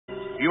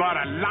You are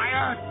a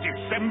liar,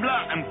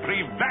 dissembler, and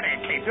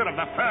prevaricator of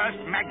the first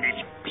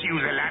magnitude.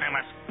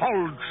 Pusillanimous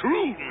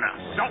poltroon,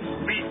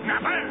 salt-beef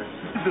nappers.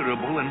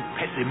 Miserable and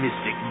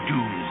pessimistic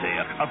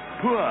doomsayer, a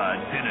poor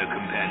dinner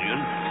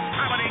companion.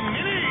 Towering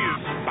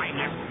ninnies,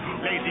 spineless,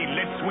 lazy,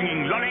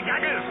 lead-swinging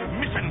lollygaggers,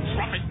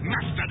 misanthropic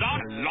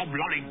mastodon,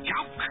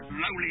 lob-lollygout,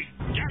 lowly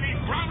galley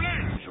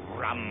growlers,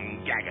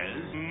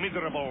 rum-gaggers,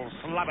 miserable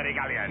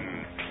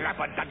slobberdigullion,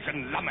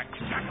 clapper-dudgeon lummox,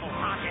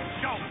 shackle-hearted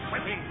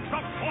dog-whipping,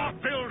 frog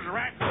bilge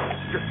rat,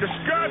 the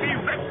scurvy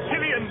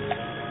reptilian,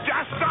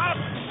 dastard,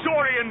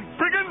 saurian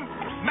brigand,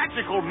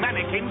 magical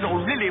mannequins or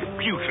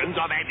Lilliputians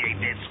of any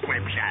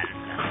description.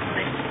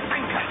 This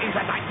anchor is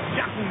a like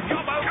young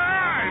yobbo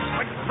curse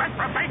with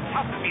reprobate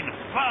of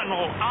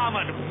infernal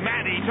armored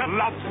man-eater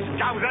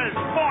lobscousers,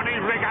 horny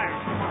riggers,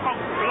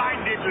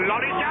 blinded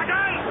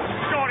lollygaggers,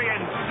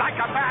 saurian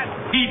psychopaths,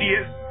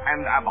 hideous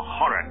and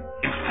abhorrent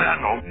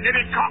infernal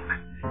niddycock.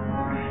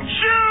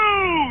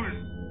 Choose!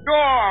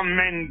 Your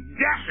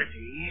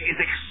mendacity is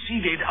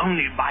exceeded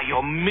only by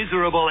your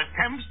miserable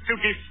attempts to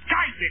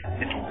disguise it,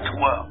 little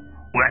twirl.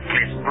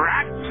 Worthless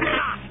brat,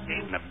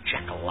 blasted of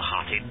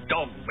jackal-hearted,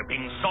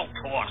 dog-whipping,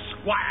 salt-horse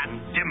squire,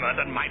 dimmer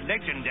than my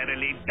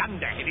legendarily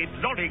dunder-headed,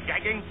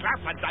 lollygagging,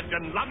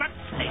 clapper-dudgeon lummox,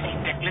 lady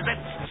deck lizard,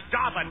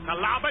 starboard to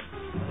larboard,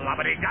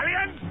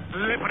 lobberdigullion,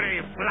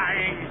 slippery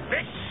flying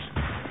fish,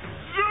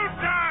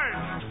 zooters,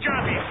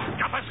 scurvy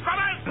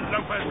scupper-scrubbers,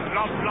 loafers,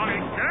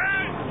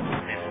 lob-lolly-girls,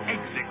 this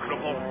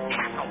execrable,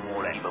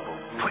 caterwauling,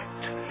 twit,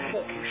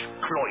 hawkish,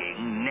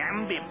 cloying,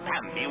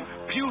 namby-pamby,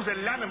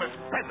 pusillanimous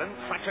peasant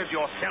such as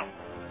yourself.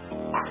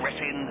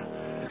 Cretin,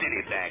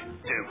 dillybag,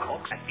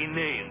 docox,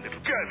 inane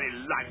little scurvy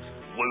light,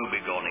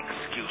 woebegone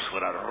excuse for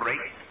a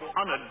rape,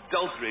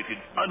 unadulterated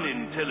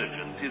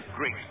unintelligence is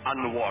great,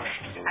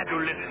 unwashed,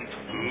 adolescent,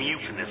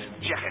 mutinous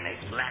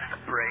jackanapes,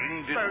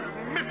 black-brained,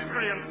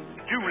 miscreant,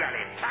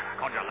 doolally,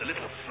 tack-codger, the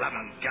little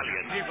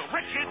flumgallion, is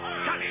wretched,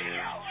 gully,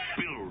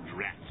 bilge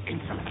rats,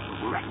 insolent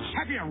rats,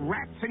 have your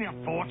rats in your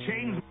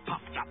forechains,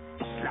 puffed up,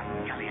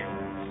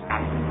 slumgallions,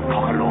 and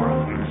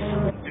cockalorums,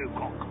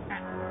 docock,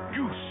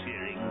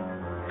 goose-shearing,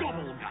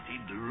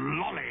 gobble-gutted,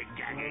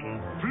 lollygagging,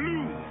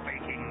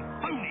 flu-faking,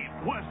 phony,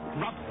 worst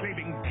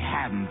grub-slaving,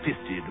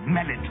 ham-fisted,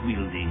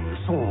 mallet-wielding,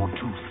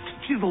 saw-toothed,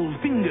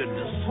 chisel-fingered,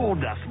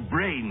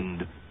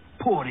 sawdust-brained.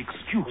 Poor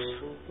excuse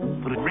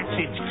for a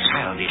wretched,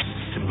 childish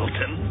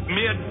simpleton,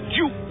 mere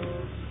dupe.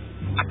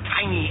 A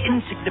tiny,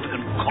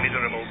 insignificant,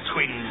 miserable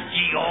twin,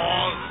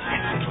 yours,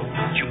 little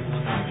dupe,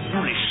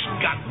 foolish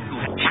scum,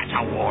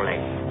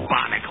 caterwauling,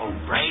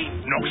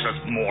 barnacle-brain, noxious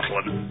mortal,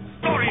 and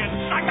orient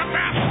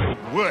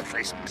psychopath,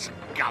 worthless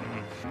scum,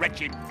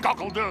 wretched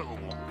goggle-doo,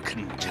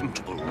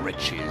 contemptible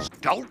wretches,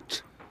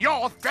 dolt,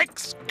 your thick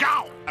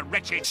skull, a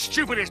wretched,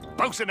 stupidest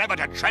bosun ever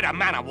to tread a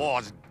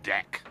man-of-war's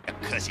deck,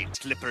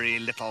 accursed, slippery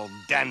little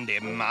dandy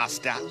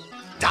master,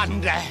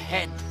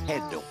 dunderhead,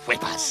 head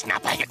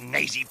whippersnapper,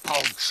 nazy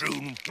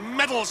poltroon,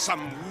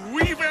 meddlesome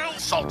weevil,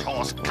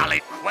 salthorse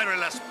gullet,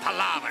 querulous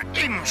palaver,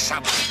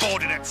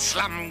 insubordinate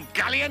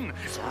slumgallion,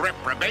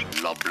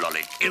 reprobate,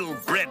 lob-lolly,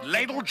 ill-bred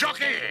ladle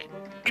jockey,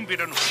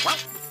 impudent whelp,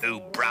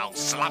 no-brow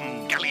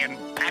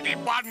slumgallion, patty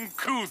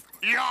one-couth,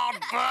 yard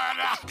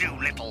burner,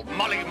 do-little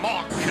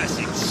molly-maw,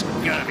 cursing,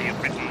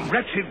 scurvy-bitten,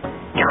 wretched,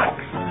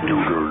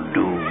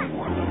 doodle-doo,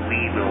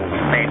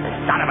 weevil-fed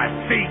son of a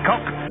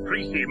sea-cock,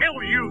 greasy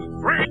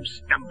mill-used bread,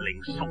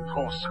 stumbling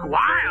salt-horse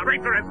squire,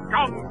 traitorous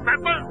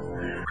gong-pepper,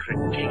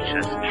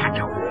 cretaceous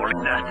caterwaul,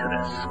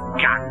 nurturous,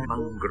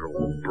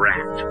 gun-mongrel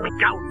brat,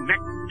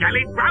 gown-necked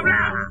galley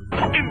growler,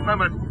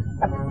 infamous,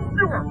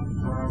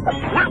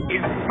 well,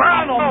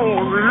 infernal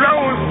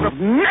loath!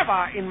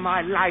 Never in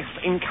my life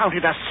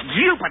encountered a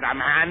stupider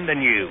man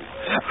than you.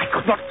 I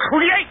could not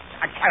create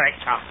a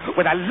character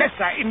with a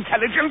lesser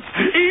intelligence,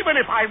 even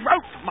if I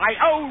wrote my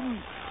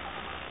own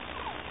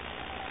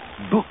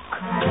book.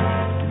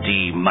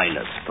 D-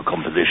 for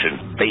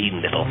composition.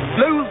 Vain little,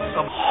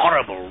 loathsome,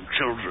 horrible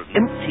children.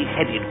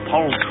 Empty-headed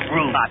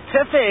poltroon.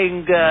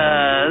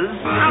 Butterfingers.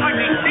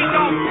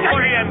 Ding-dong,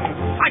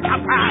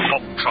 psychopath.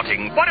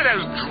 Dog-trotting. What are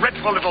those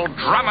dreadful little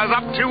drummers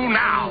up to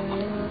now?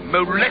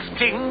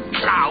 Molesting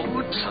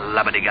clouds,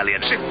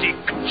 slubberdigullion, shifty,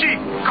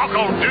 cheek,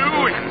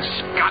 cockle-doo, and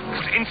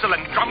scuds,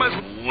 insolent drummers,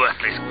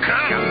 worthless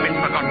cur,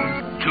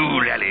 misforgotten,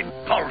 two-lellied,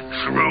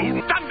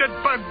 poltroon,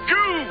 thundered-bird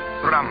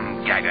goo,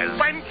 rum-gaggers,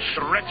 French,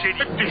 wretched,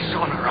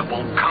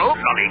 dishonorable co,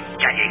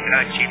 lolly-gagging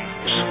urchin,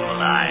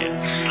 swivel-eyed,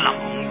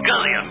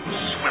 slum-gullion,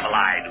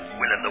 swivel-eyed,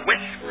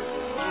 will-o'-the-wisp,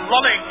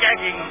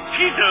 lolly-gagging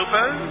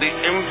keto-bird, the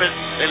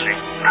imbecilic,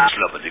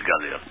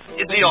 slubberdigullion,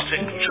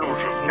 idiotic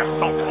children, the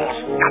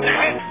salthorse,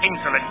 nutterhead,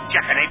 insolent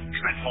jackanape,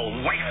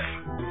 dreadful waif,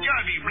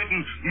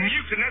 scurvy-ridden,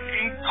 mutinous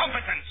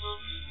incompetence.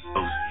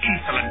 Those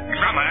insolent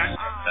drummers.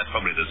 That's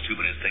probably the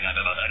stupidest thing I've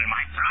ever heard in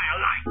my entire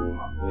life.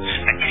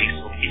 A case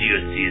of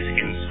idiocies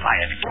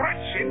inspired.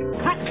 Wretched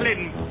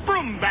Brooklyn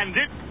broom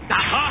bandit, the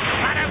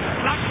half-madam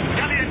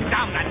slumgallion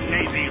down that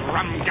lazy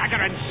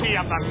rum-gagger and see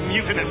of the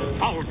mutinous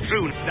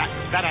poltroon, that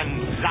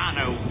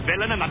Verranzano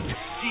villain and the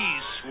sea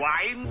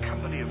swine,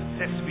 company of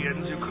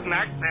thespians who couldn't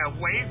act their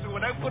way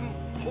through an open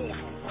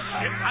portal.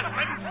 Imp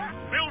husbands,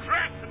 bilge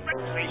rats and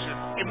vexatious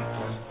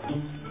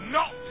imps.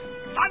 Not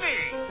funny!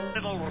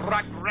 Little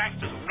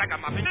rug-rat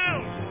ragamuffin.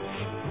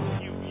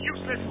 You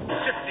useless,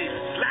 shifty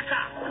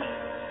slacker!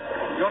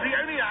 You're the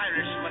only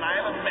Irishman I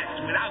ever met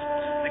without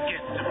the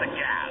gift of the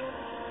gab.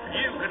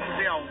 You can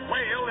be a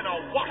whale in a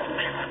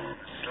wash-pit.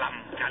 Slum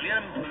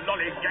galleon,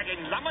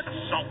 lollygagging lummox,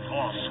 salt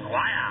or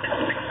squire,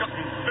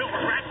 big-gotten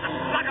bilge rat and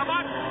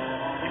vagabond.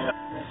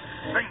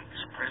 Saints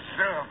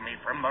preserve me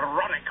from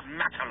moronic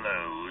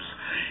Matellows.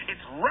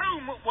 Its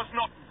Rome was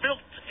not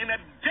built in a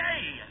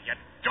day, you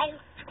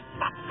dolt,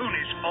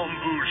 buffoonish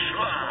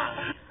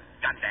embouchure.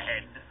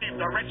 Dunderhead,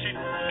 the wretched,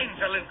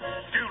 insolent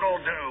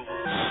doodle-doo.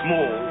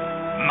 Small,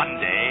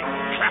 Monday,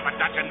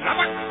 clapper-dutch and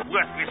lummox,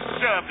 worthless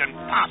served and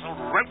parcelled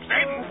ropes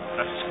end.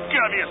 The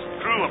scurviest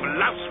crew of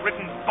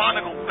louse-ridden,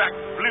 barnacle-backed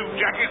blue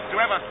jackets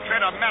to ever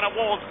tread a man of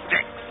war's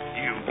decks.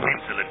 You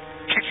insolent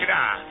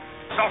Kitchener,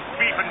 salt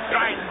beef and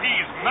dried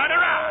peas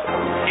murderer!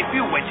 If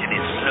you went any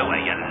slower,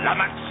 you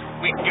lummox,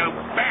 we'd go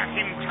back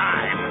in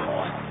time.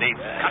 They've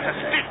cut a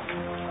stick,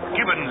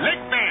 given leg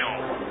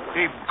mail.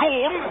 They've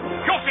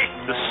gone Gothic.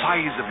 The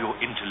size of your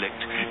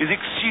intellect is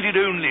exceeded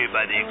only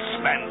by the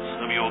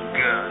expanse of your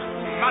girth.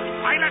 Mud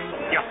pilot,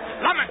 you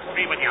flummox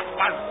me with your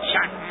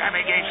buzz-shot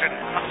navigation,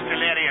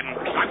 Muscularian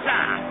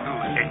clutter.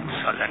 You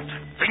insolent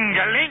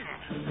fingerling.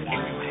 If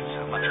you had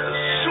so much as a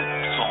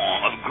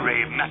soupçon of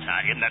grey matter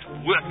in that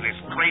worthless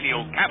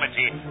cranial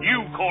cavity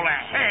you call a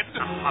head,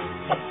 a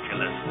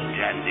homunculus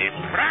dandy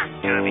prat,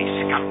 jervy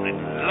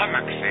scumbling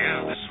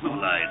lummoxes, the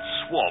swivel-eyed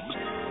swabs,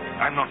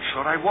 I'm not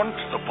sure I want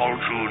the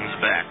poltroons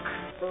back.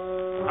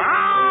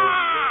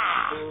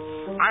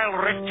 I'll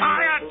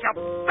retire to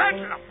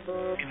Bedlam!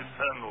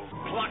 Infernal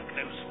plug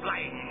those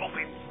flying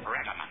moppets,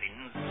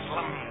 ragamuffins,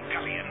 slum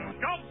gullion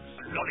dogs,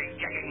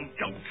 lollygagging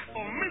dogs,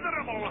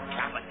 miserable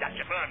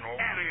clapper-dutch infernal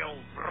aerial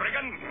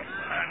brigand,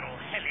 infernal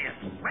hellious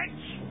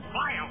wretch,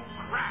 vile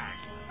crag,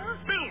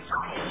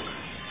 bilge-hole,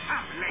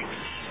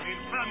 half-legged,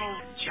 infernal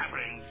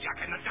jabbering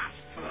jack-in-the-dust,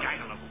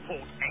 gaggle of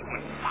Port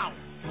Egmont fowl,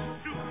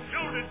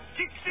 two-shouldered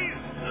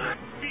gypsies,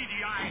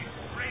 beady-eyed,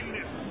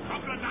 brainless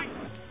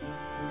troglodytes.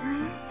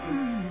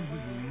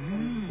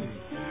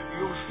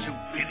 Your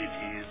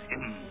stupidity is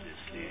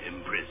endlessly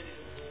impressive.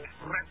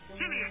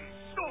 Reptilian,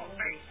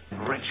 store-faced,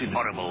 wretched,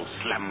 horrible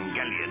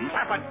slum-galleon,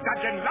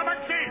 clapper-dudgeon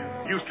lummoxes,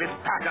 useless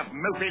pack of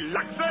mopey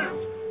luxers.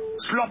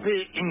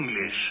 Sloppy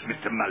English,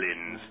 Mr.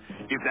 Mullins,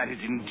 if that is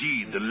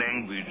indeed the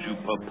language you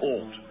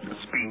purport to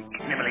speak.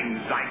 Nibbling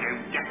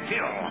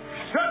zygodactyl.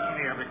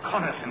 Certainly a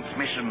reconnaissance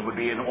mission would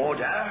be in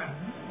order.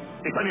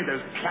 If only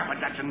those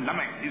clapper-dudgeon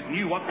lummoxes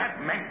knew what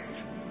that meant.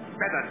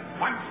 Feathered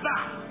monster!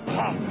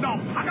 Hobnob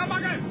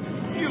hugger-buggers!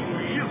 You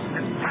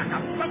useless pack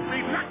of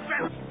filthy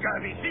luxers!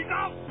 Scurvy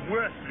seagull!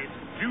 Worthless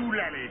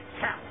doolally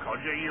tap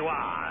codger you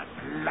are!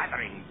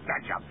 Slathering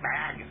badger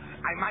bag!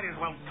 I might as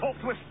well talk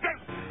to a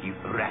stump! You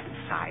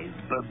rat-sized,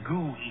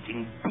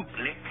 burgoo-eating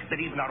bootlick that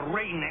even a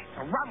rain-necked,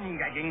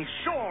 rum-gagging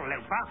shore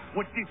loafer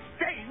would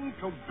disdain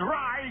to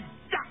dry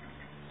duck!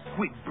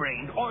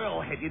 Squid-brained,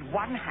 oil-headed,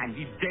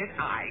 one-handed,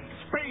 dead-eyed,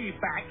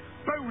 spray-backed,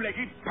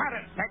 bow-legged,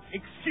 parrot-pecked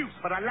excuse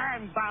for a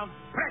land-bound,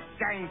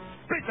 press-gang,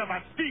 spit of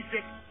a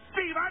seasick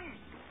Stephen!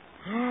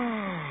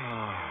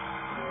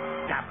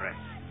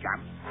 Dabrous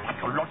scamp,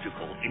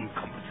 pathological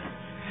incompetence,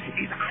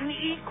 is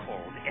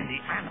unequaled in the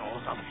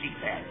annals of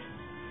seafares.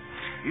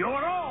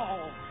 You're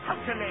all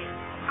utterly,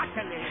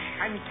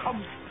 and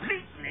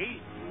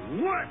completely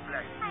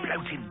worthless.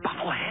 Bloated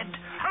bubblehead,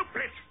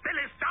 hopeless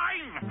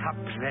Philistine, a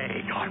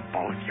plague on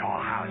both your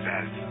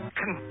houses.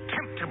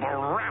 Contemptible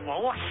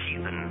rabble,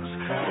 heathens.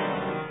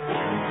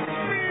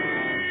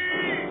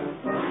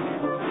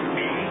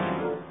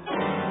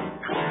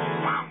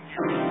 Found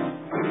you.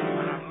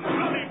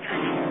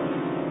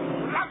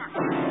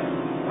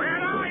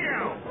 Where are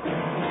you?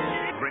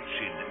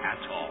 Wretched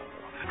atoll.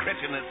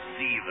 Cretinous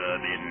sea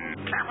vermin.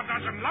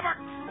 Clapper-dudgeon lummox.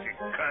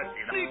 Cursed,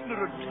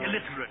 ignorant,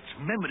 illiterate,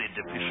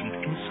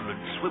 memory-deficient,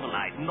 insolent,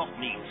 swivel-eyed,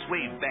 knock-kneed,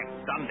 sway-backed,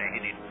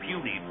 thunder-headed,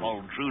 puny,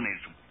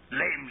 poltroonish,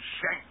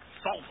 lame-shanked,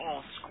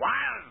 salt-horse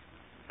squires.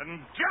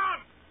 And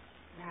John!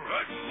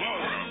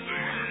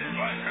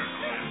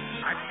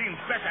 I've seen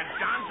better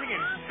dancing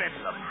in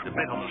Bedlam. The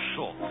bet on the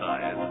short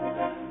side.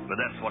 But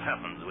that's what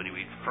happens when you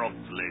eat frogs'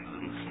 legs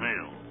and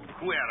snails.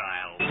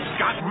 Puerile,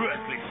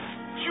 gut-worthless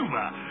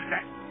tumor,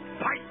 that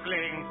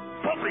pipe-laying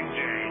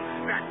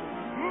popinjay, that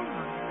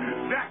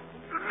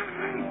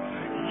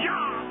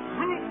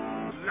yahoo!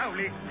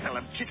 Lowly pill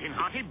of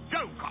chicken-hearted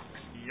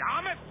doughcocks,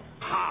 yarmouth,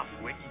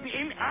 half-wits,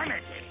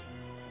 inanity,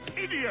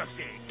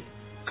 idiocy,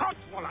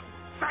 codswallop,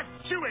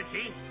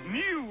 fatuity,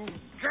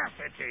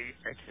 newsacity,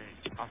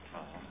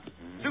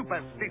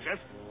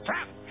 superstitious,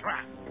 trap,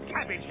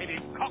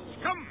 cabbage-headed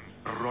coxcomb,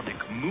 erotic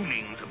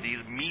moonings of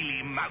these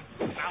mealy-mouthed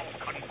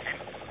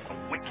malcontents,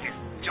 witless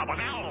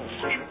jobberowls,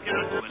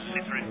 impudent,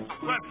 illiterate,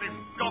 worthless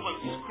gobber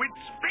squid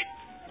spit,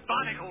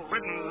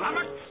 barnacle-ridden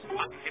lummox,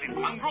 buck-headed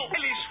mongrel,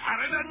 hellish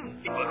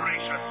harridan,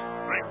 voracious,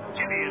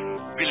 reptilian,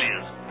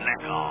 bilious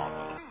blackguard.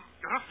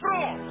 a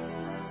fraud,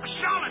 a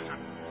charlatan,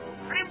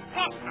 an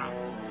imposter,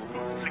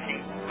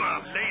 flicking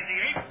burp, lazy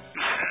ape,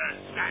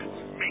 sad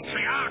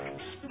matriarch,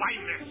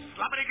 spineless,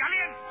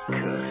 slobberdigullion.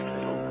 Cursed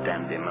little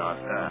dandy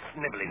master,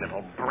 snivelling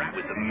little brat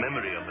with the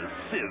memory of a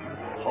sieve,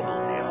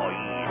 hobble-de-hoy.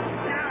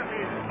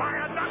 Dirty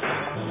viaduct,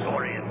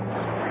 Saurian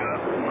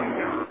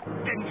girthmonger,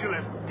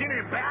 pendulous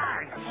dinner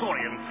bag,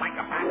 saurian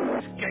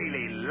psychopath,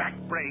 scaly,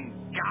 lack-brained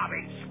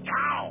garbage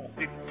cow,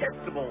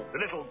 detestable, the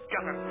little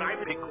gutter snipe,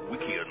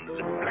 Pickwickians,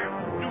 black,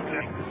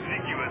 doodling,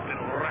 insidious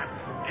little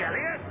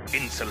rapscallion.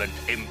 insolent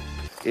imp.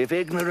 If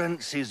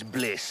ignorance is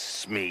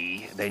bliss,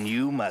 me, then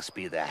you must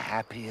be the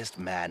happiest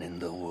man in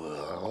the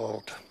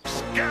world.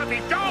 Scurvy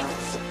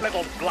dogs,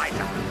 little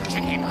blighter,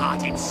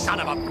 chicken-hearted son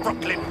of a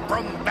Brooklyn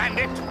broom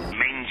bandit,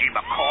 Mangy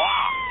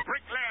macaw.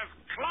 bricklayer's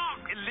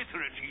clerk,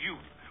 Illiterate youth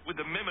with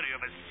the memory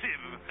of a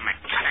sieve.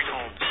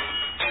 mechanical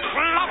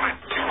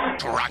plummet,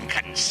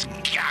 Drunken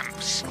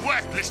scamps,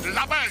 worthless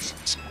lubbers,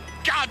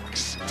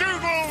 skunks,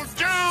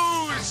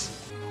 doodle-doos!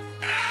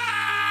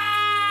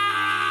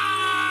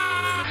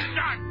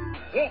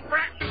 wolf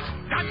rats,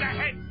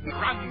 dunderheads,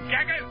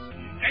 rum-gaggers,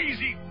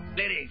 lazy,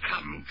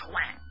 very-come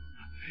twat.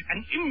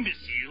 An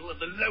imbecile of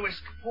the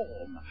lowest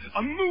form,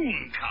 a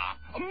moon-carp,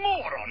 a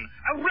moron,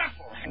 a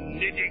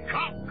raffle-headed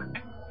cock,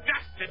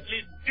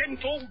 dastardly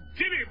dental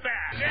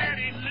divvy-bag,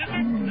 very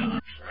little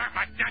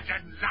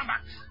flapper-dudgeon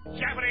lummox,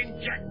 jabbering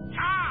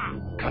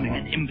jack-tar, cunning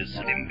and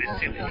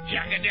imbecile,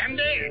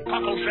 jagger-dandy,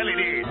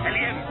 cockle-shelledy,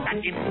 hellion,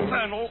 that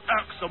infernal,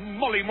 irksome,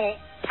 mollymore,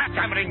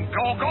 pat-hammering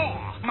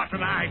gaw-gaw,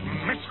 mutton-eyed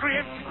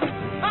miscreant.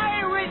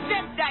 I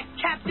resent that,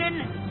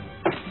 Captain!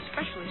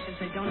 Especially since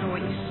I don't know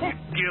what you said.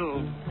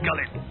 Gill,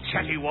 gullet,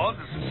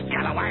 chattywads,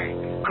 scalawag,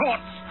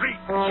 court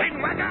street,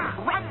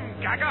 chinwagger,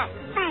 rum-gagger,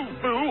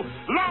 boo-boo,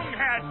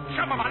 long-haired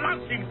chum of a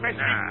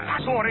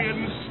lousing-fested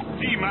saurian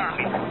steamer,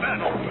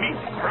 infernal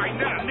meat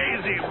grinder,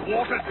 lazy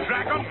water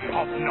dragon,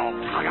 hobnob,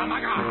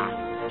 hugger-mugger.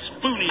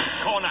 Spoony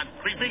corner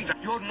creeping.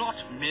 You're not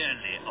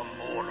merely a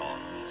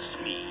moron,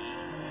 Smee.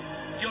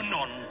 You're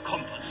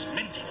non-compass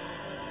mentis,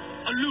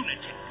 a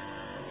lunatic,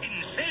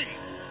 insane,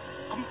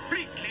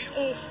 completely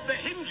off the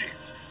hinges,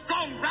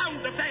 gone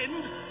round the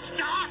bend,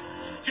 stark,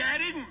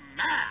 staring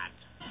mad.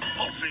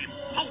 Paltry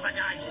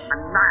poltergeist,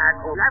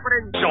 Maniacal,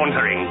 labyrinth,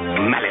 Sauntering,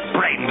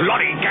 mallet-brained,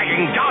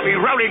 lolly-gagging,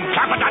 derby-rolling,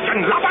 clapper-dudgeon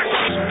lover.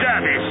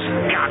 derby,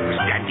 skunk,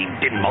 Standing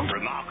dinmont,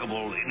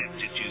 remarkable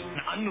ineptitude,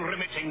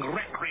 unremitting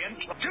recreant,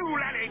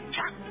 two-lally,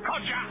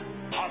 tap-codger,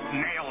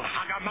 hobnailed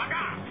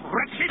hugger-mugger,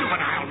 wretched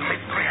juvenile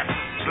miscreant,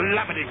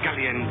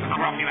 slobberdigullion,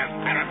 crofulous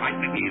parasite,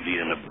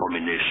 avian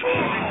abomination.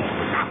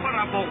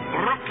 insufferable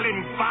Brooklyn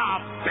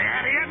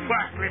barbarian,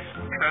 worthless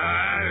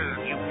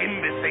cur, You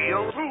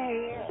imbecile.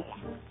 fool,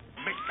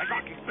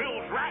 misbegotten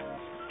bilge rat,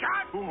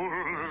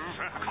 fools,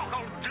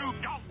 cockle-doo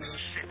dogs,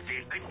 shifty,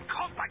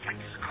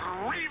 incompetent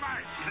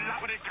screamers,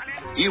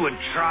 slobberdigullion. You would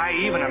try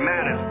even a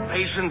man as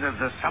patient as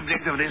the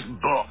subject of this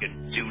book. You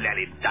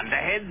two-lally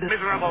dunderhead.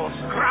 Miserable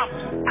scrout,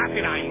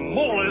 asinine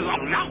maulers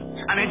of knout,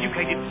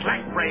 Uneducated,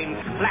 slack-brained,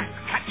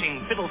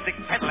 flat-catching, fiddlestick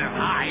peddler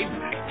hide.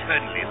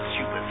 Eternally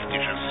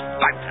superstitious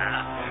spouter.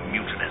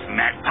 Mutinous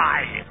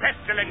magpie.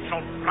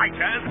 pestilential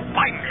flighters,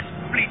 spineless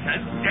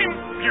fleeters,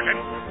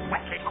 impudent,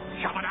 wetted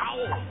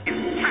jabberdow,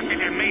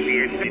 impassive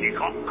alien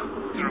niddycock,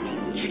 miserable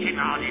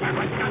chicken-hearted,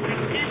 rat-gutted,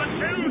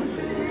 even-toed,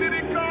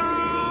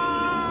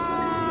 niddycock!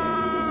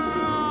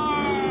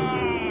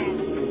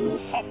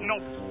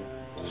 Hobnob,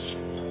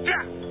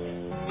 stat,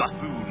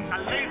 buffoon, a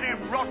lazy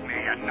Rodney,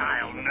 a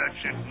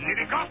Nile-nurtured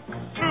niddycock,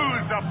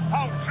 who's the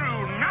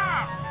poltroon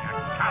now, you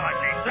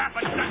cowardly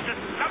flapper-dudgeon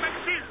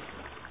stomachses,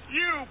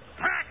 you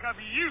pack of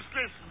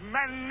useless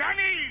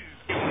manannies!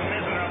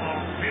 Miserable,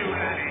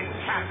 two-lady,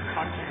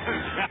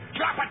 cat-puncher,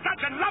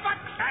 flapper-dudgeon lummox,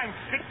 and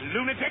sick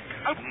lunatic,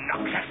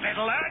 obnoxious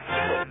little urge,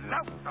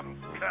 loathsome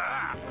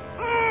cur!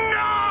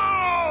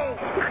 No!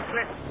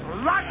 Reckless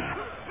slut!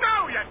 No,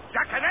 you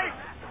jackanapes!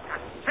 You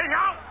sing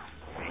out!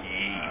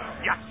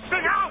 You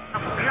sing out! A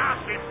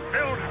blasted,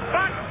 filled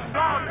butt!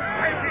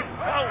 Long-pated,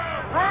 false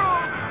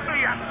road!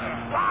 You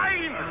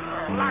swine!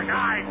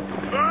 Black-eyed,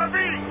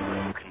 pervy!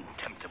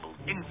 Contemptible,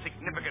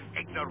 insignificant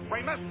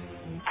ignoramus!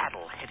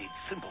 Addle-headed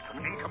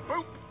simpleton.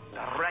 Nincompoop! The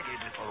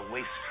ragged little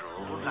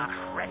wastrel. The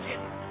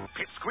cretin!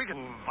 Pipsqueak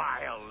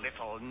vile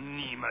little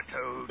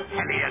nematode!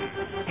 Hellion!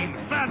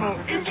 Infernal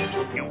imp!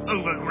 You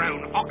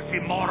overgrown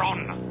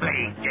oxymoron!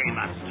 Blade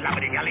gamer,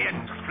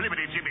 slobberdigullion!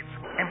 Flibbity-gibbets!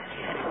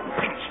 Empty-headed,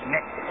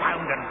 pinch-necked,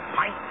 pound and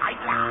pint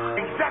idler!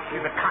 Exactly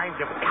the kind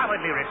of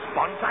cowardly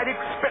response I'd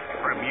expect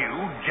from you,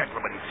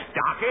 gentleman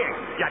Starkey!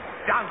 You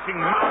dancing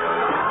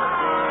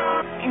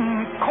mouth!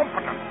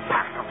 Incompetent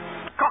pack of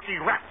Scotty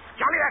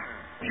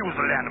rapscallions!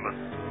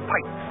 Pusillanimous,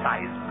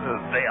 pint-sized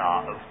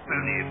purveyor of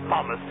phony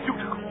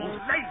pharmaceuticals,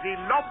 lazy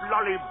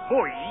lob-lolly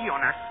boy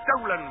on a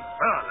stolen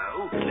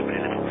furlough,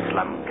 slippery little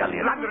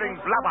slum-gullion, blundering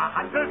blubber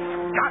hunters,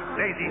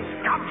 gut-lazy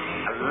scum,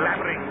 a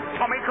labyrinth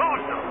Tommy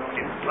Corso,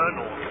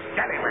 infernal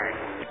scallywag,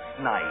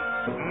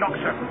 nice,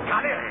 noxious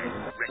gully,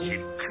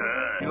 wretched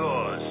cur.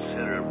 Your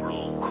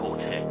cerebral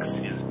cortex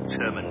is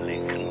terminally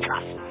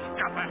concussed.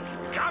 Scupper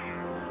scum!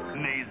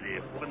 Nazi,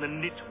 when the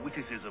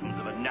nit-witticisms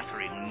of a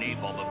nattering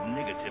nabob of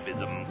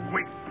negativism.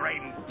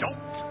 With-brain dolt,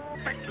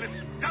 feckless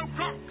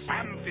no-clocks,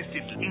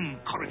 ham-fisted,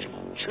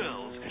 Incorrigible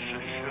churls,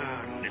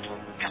 shern little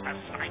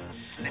gutter-snipe,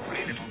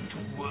 slippery little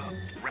twerp,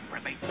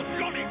 reprobate,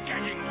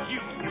 lollygagging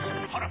you,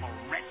 horrible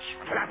wretch,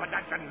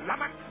 flabbergasted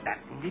lummox, that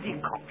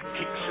niddy-cock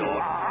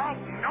kickshaw,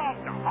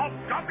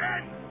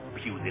 hobgoblin,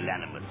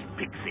 pusillanimous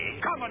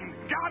pixie, common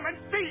garment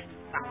thief,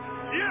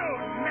 you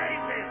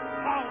native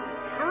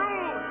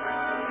poltroon,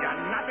 you're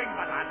nothing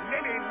but a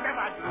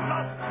lily-livered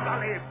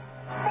lost-lolly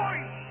boy,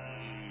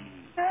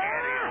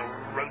 aerial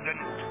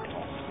rodent,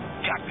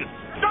 captain,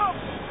 stop,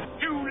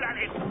 you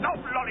lolly, stop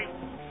lolly,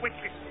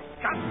 witless,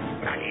 cut,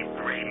 lolly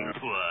brain,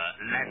 poor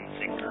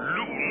Lancing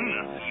loon,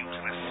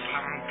 useless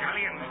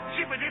slum-gullion,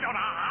 gibbeted on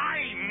a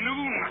high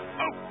noon,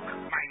 oak,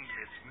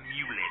 mindless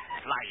mulet,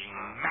 flying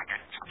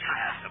maggot,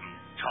 tiresome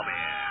Tommy,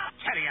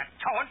 terrier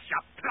torch, you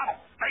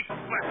plump-faced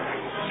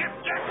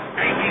shifter,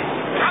 baby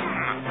scum,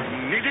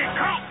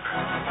 niddy-cock,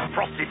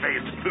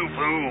 frosty-faced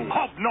poo-poo,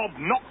 hobnob,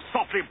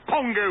 knock-softly,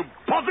 pongo,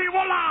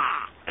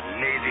 pozzywalla,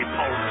 nazy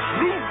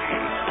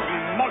poltroon,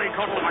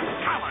 mollycoddle, a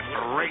coward,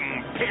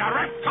 ring, pig, a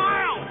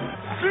reptile,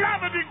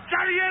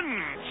 flabberdigarian,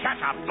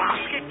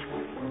 chatterbasket,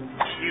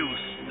 you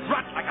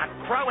strut like a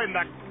crow in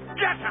the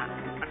gutter,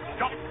 a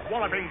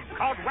dock-walloping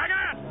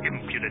codwanger,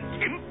 impudent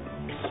imp,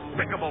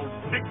 despicable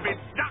Digby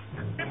duck,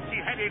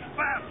 empty-headed,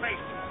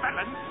 fur-faced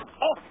felon,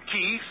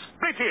 off-key,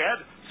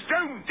 split-eared,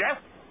 stone-deaf,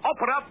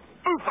 opera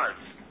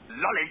boofers,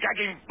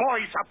 lollygagging boy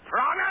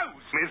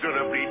sopranos,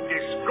 miserably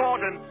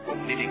discordant,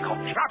 niddy-cock,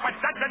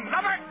 trapper-dudgeon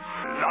lovers,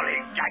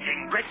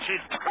 lollygagging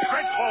wretches,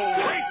 dreadful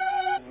rape,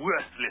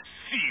 worthless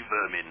sea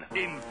vermin,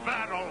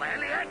 infernal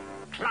Elliot,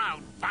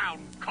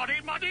 cloud-bound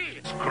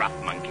coddy-moddy, scruff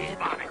monkey,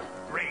 barnacle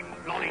brain,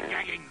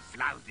 lollygagging,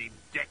 lousy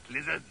deck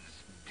lizards,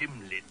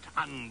 dim-lit,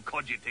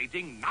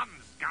 uncogitating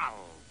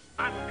numbskulls,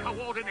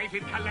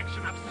 uncoordinated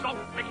collection of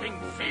salt-licking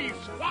sea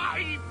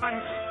swine,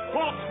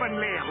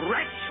 unsportsmanly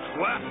wretch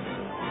twerp,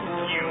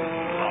 you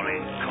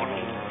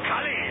mollycoddle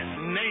cullies,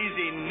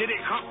 nazy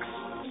niddycocks,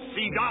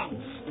 sea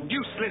dogs,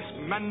 useless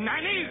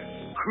manannies,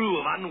 crew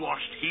of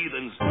unwashed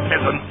heathens,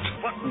 peasant,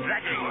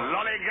 foot-dragging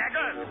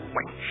lollygaggers,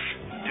 wench,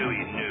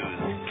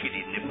 dewy-nosed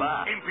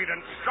kitty-nipper,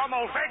 impudent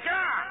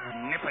strommel-faker,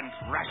 nippant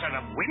rasher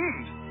of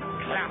wind,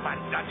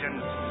 clapper-dudgeon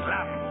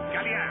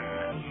slum-gullion,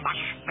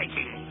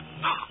 mush-making,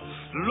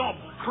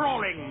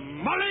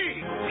 lob-crawling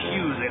molly,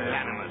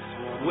 pusillanimous,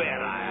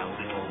 wear-isle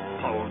little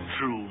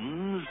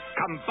poltroons,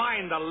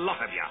 combine the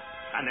lot of you,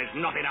 and there's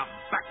not enough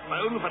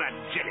backbone for a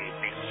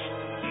jellyfish.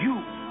 You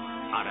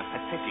are a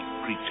pathetic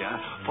creature,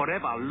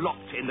 forever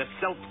locked in the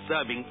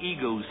self-serving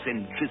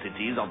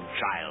egocentricities of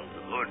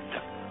childhood.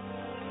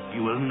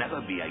 You will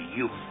never be a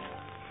youth,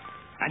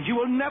 and you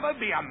will never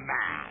be a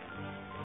man.